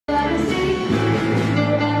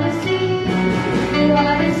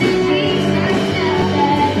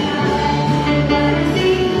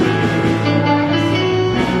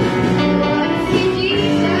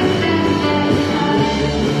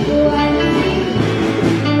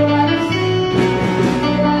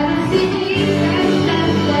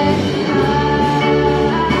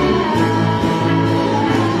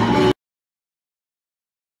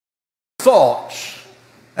thoughts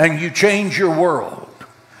and you change your world.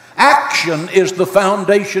 Action is the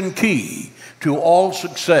foundation key to all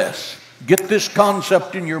success. Get this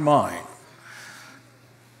concept in your mind.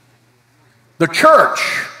 The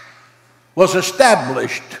church was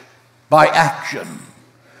established by action.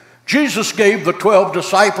 Jesus gave the 12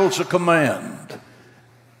 disciples a command.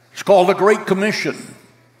 It's called the Great Commission.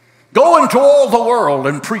 Go into all the world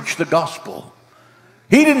and preach the gospel.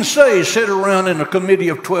 He didn't say sit around in a committee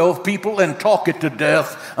of 12 people and talk it to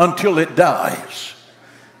death until it dies.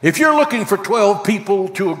 If you're looking for 12 people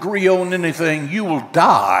to agree on anything, you will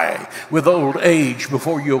die with old age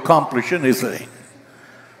before you accomplish anything.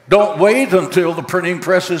 Don't wait until the printing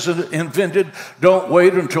press is invented. Don't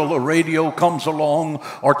wait until the radio comes along,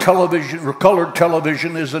 or television, or colored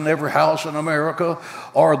television is in every house in America,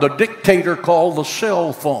 or the dictator called the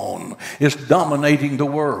cell phone is dominating the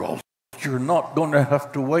world. You're not going to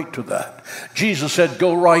have to wait to that. Jesus said,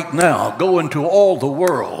 go right now. Go into all the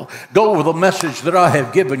world. Go with the message that I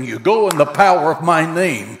have given you. Go in the power of my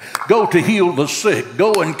name. Go to heal the sick.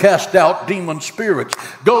 Go and cast out demon spirits.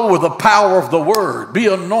 Go with the power of the word. Be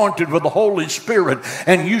anointed with the Holy Spirit,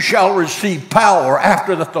 and you shall receive power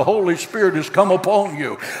after that the Holy Spirit has come upon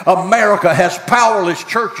you. America has powerless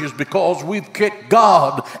churches because we've kicked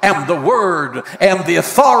God and the word and the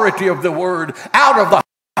authority of the word out of the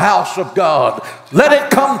house of God. Let it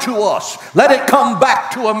come to us. Let it come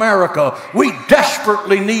back to America. We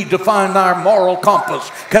desperately need to find our moral compass.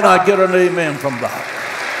 Can I get an amen from that?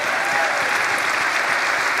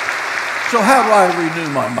 So how do I renew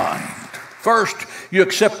my mind? First, you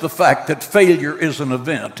accept the fact that failure is an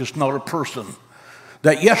event. It's not a person.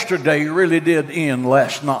 That yesterday really did end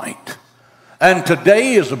last night. And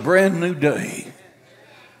today is a brand new day.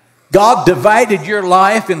 God divided your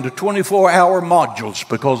life into 24-hour modules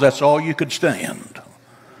because that's all you could stand.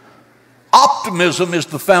 Optimism is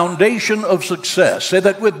the foundation of success. Say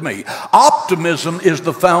that with me. Optimism is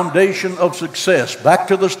the foundation of success. Back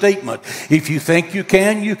to the statement. If you think you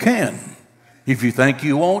can, you can. If you think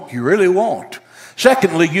you won't, you really won't.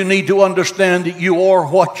 Secondly, you need to understand that you are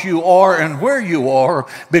what you are and where you are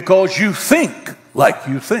because you think like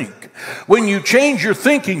you think. When you change your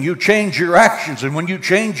thinking, you change your actions. And when you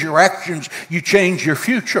change your actions, you change your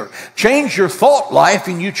future. Change your thought life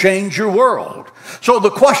and you change your world. So the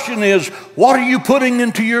question is, what are you putting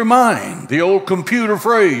into your mind? The old computer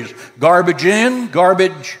phrase, garbage in,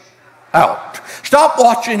 garbage out. Stop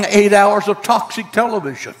watching 8 hours of toxic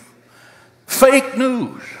television. Fake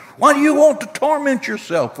news. Why do you want to torment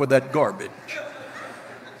yourself with that garbage?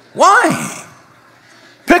 Why?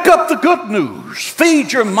 Pick up the good news.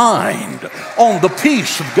 Feed your mind on the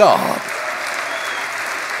peace of God.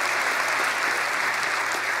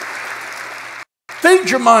 Feed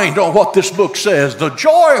your mind on what this book says. The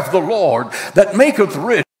joy of the Lord that maketh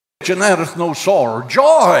rich and addeth no sorrow.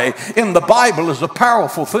 Joy in the Bible is a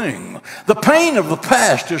powerful thing. The pain of the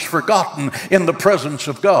past is forgotten in the presence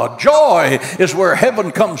of God. Joy is where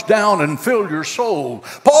heaven comes down and fills your soul.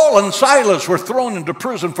 Paul and Silas were thrown into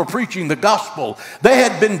prison for preaching the gospel. They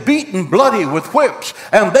had been beaten bloody with whips,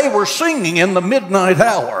 and they were singing in the midnight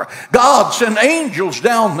hour. God sent angels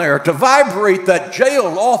down there to vibrate that jail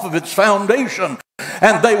off of its foundation.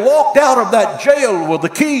 And they walked out of that jail with the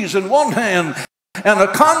keys in one hand and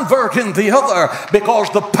a convert in the other,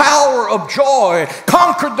 because the power of joy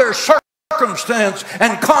conquered their circumstance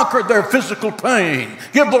and conquered their physical pain.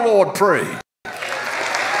 Give the Lord praise.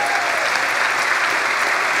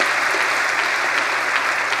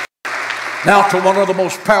 Now to one of the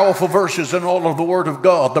most powerful verses in all of the Word of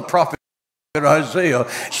God. The prophet Isaiah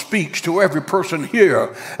speaks to every person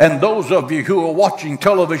here and those of you who are watching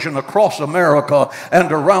television across America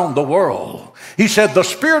and around the world. He said, the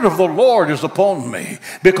Spirit of the Lord is upon me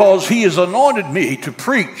because he has anointed me to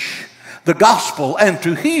preach the gospel and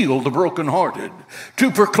to heal the brokenhearted,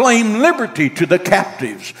 to proclaim liberty to the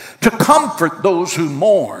captives, to comfort those who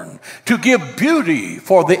mourn, to give beauty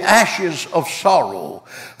for the ashes of sorrow,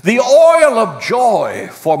 the oil of joy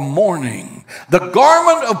for mourning, the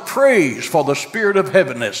garment of praise for the spirit of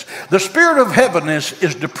heaviness. The spirit of heaviness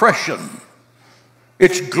is depression.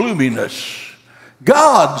 It's gloominess.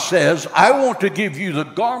 God says, I want to give you the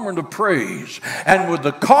garment of praise. And with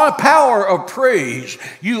the power of praise,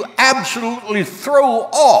 you absolutely throw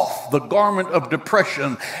off the garment of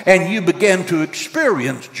depression and you begin to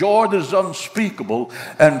experience joy that is unspeakable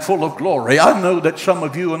and full of glory. I know that some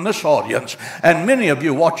of you in this audience and many of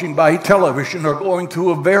you watching by television are going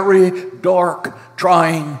through a very dark,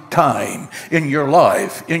 trying time in your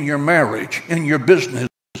life, in your marriage, in your business,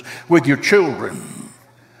 with your children.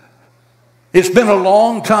 It's been a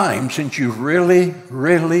long time since you've really,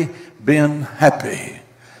 really been happy.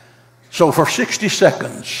 So for 60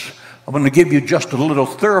 seconds, I'm going to give you just a little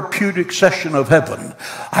therapeutic session of heaven.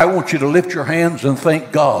 I want you to lift your hands and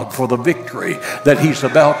thank God for the victory that he's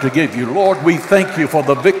about to give you. Lord, we thank you for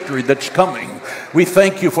the victory that's coming. We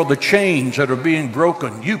thank you for the chains that are being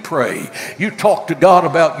broken. You pray. You talk to God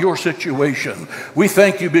about your situation. We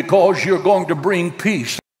thank you because you're going to bring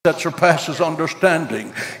peace that surpasses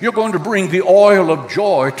understanding. You're going to bring the oil of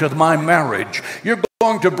joy to my marriage. You're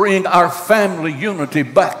going to bring our family unity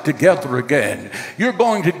back together again. You're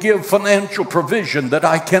going to give financial provision that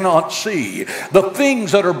I cannot see. The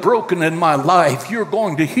things that are broken in my life, you're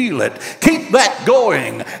going to heal it. Keep that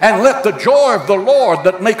going, and let the joy of the Lord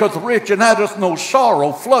that maketh rich and addeth no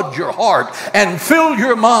sorrow flood your heart and fill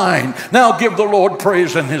your mind. Now give the Lord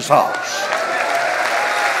praise in his house.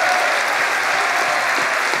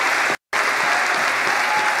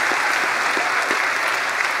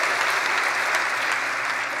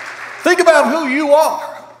 Think about who you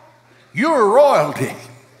are. You're royalty.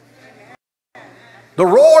 The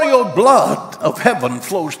royal blood of heaven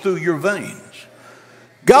flows through your veins.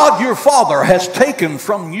 God your Father has taken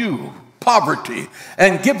from you poverty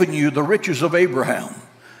and given you the riches of Abraham.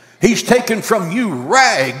 He's taken from you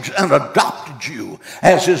rags and adopted you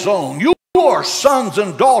as his own. You are sons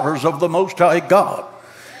and daughters of the Most High God.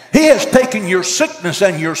 He has taken your sickness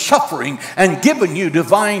and your suffering and given you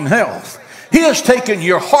divine health. He has taken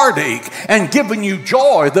your heartache and given you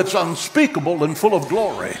joy that's unspeakable and full of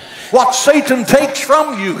glory. What Satan takes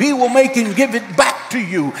from you, he will make him give it back to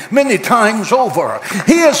you many times over.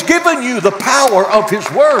 He has given you the power of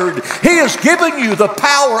his word. He has given you the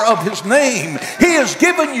power of his name. He has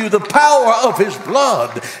given you the power of his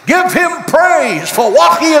blood. Give him praise for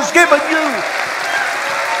what he has given you.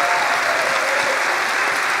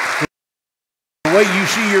 The way you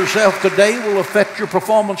see yourself today will affect your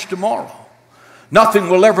performance tomorrow. Nothing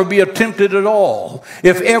will ever be attempted at all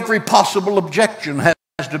if every possible objection has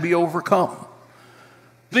to be overcome.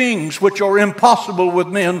 Things which are impossible with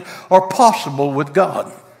men are possible with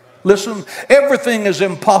God. Listen, everything is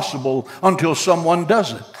impossible until someone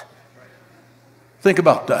does it. Think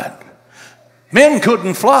about that. Men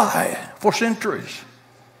couldn't fly for centuries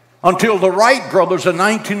until the Wright brothers in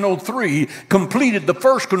 1903 completed the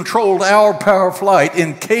first controlled hour-power flight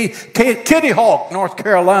in Kitty Hawk, North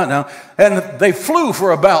Carolina, and they flew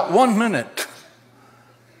for about 1 minute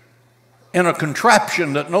in a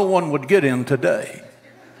contraption that no one would get in today.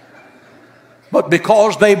 But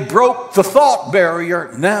because they broke the thought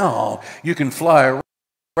barrier, now you can fly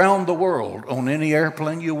around the world on any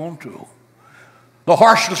airplane you want to. The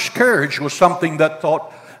horseless carriage was something that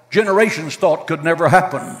generations thought could never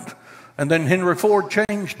happen. And then Henry Ford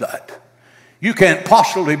changed that. You can't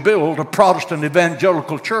possibly build a Protestant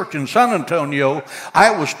evangelical church in San Antonio,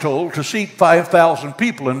 I was told, to seat 5,000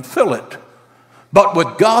 people and fill it. But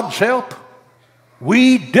with God's help,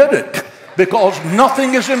 we did it, because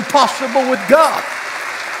nothing is impossible with God.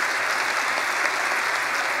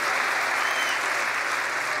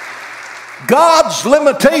 God's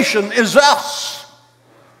limitation is us.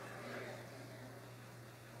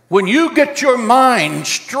 When you get your mind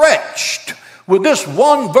stretched with this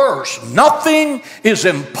one verse, nothing is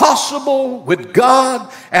impossible with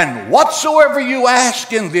God, and whatsoever you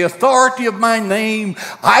ask in the authority of my name,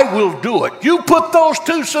 I will do it. You put those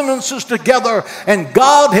two sentences together, and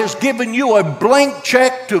God has given you a blank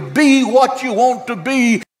check to be what you want to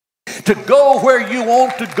be, to go where you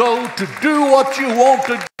want to go, to do what you want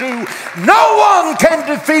to do. No one can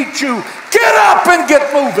defeat you. Get up and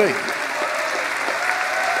get moving.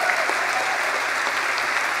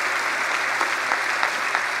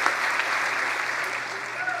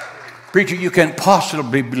 Preacher, you can't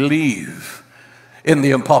possibly believe in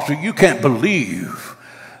the impossible. You can't believe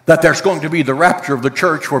that there's going to be the rapture of the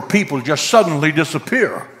church where people just suddenly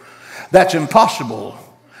disappear. That's impossible.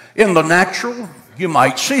 In the natural, you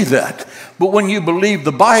might see that. But when you believe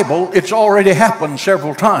the Bible, it's already happened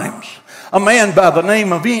several times. A man by the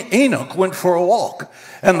name of Enoch went for a walk,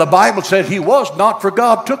 and the Bible said he was not, for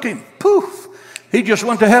God took him. Poof! He just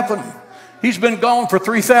went to heaven. He's been gone for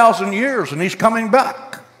 3,000 years, and he's coming back.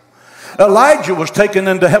 Elijah was taken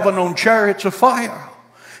into heaven on chariots of fire.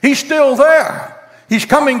 He's still there. He's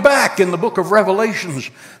coming back in the book of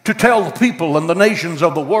Revelations to tell the people and the nations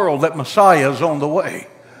of the world that Messiah is on the way.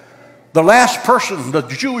 The last person the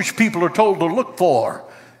Jewish people are told to look for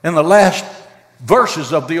in the last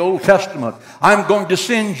verses of the Old Testament, I'm going to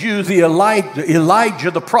send you the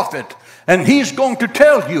Elijah the prophet, and he's going to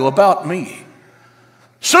tell you about me.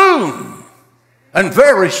 Soon, and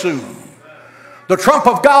very soon, the trump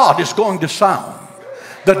of God is going to sound.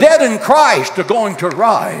 The dead in Christ are going to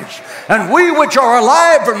rise. And we which are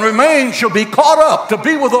alive and remain shall be caught up to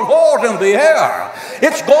be with the Lord in the air.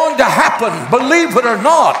 It's going to happen, believe it or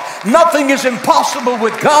not. Nothing is impossible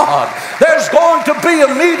with God. There's going to be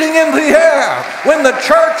a meeting in the air when the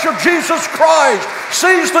church of Jesus Christ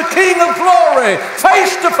sees the King of glory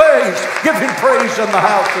face to face. Give him praise in the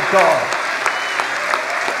house of God.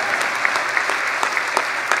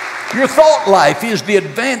 Your thought life is the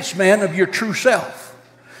advancement of your true self.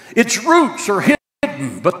 Its roots are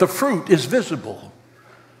hidden, but the fruit is visible.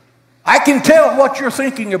 I can tell what you're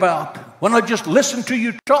thinking about when I just listen to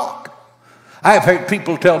you talk. I have had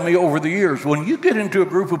people tell me over the years, when you get into a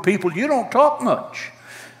group of people, you don't talk much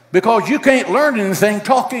because you can't learn anything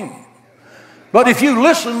talking. But if you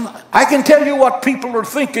listen, I can tell you what people are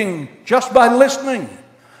thinking just by listening.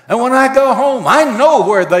 And when I go home, I know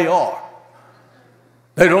where they are.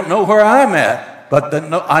 They don't know where I'm at, but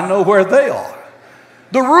I know where they are.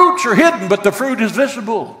 The roots are hidden, but the fruit is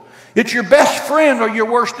visible. It's your best friend or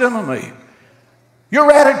your worst enemy.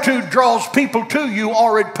 Your attitude draws people to you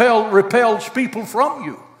or it repels people from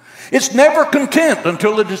you. It's never content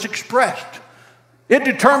until it is expressed. It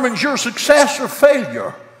determines your success or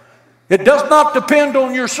failure. It does not depend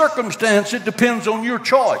on your circumstance. It depends on your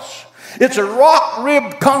choice. It's a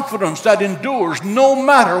rock-ribbed confidence that endures no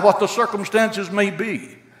matter what the circumstances may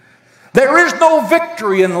be. There is no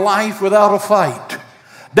victory in life without a fight.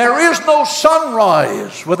 There is no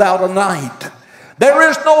sunrise without a night. There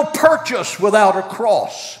is no purchase without a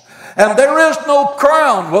cross. And there is no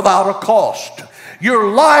crown without a cost.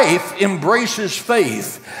 Your life embraces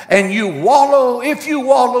faith. And if you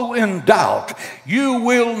wallow in doubt, you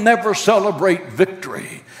will never celebrate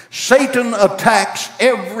victory. Satan attacks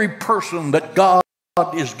every person that God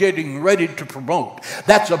is getting ready to promote.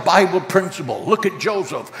 That's a Bible principle. Look at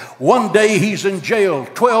Joseph. One day he's in jail,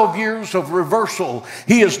 12 years of reversal.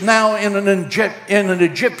 He is now in an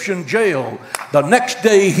Egyptian jail. The next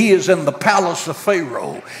day he is in the palace of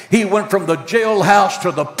Pharaoh. He went from the jailhouse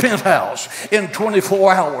to the penthouse in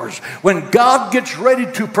 24 hours. When God gets ready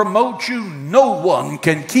to promote you, no one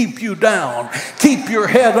can keep you down. Keep your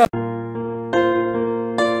head up.